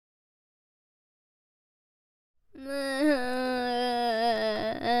Ya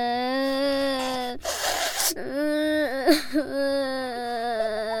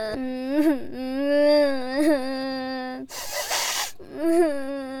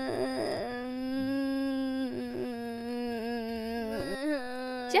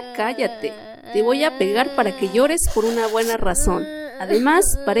cállate, te voy a pegar para que llores por una buena razón.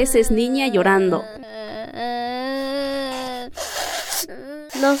 Además, pareces niña llorando.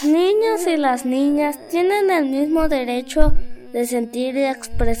 Los niños y las niñas tienen el mismo derecho de sentir y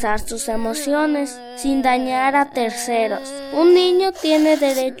expresar sus emociones sin dañar a terceros. Un niño tiene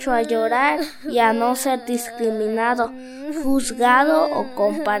derecho a llorar y a no ser discriminado, juzgado o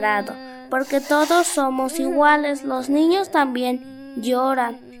comparado, porque todos somos iguales. Los niños también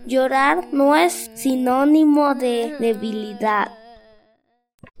lloran. Llorar no es sinónimo de debilidad.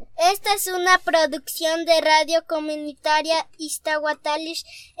 Esta es una producción de Radio Comunitaria Iztahuatalix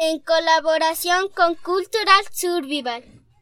en colaboración con Cultural Survival.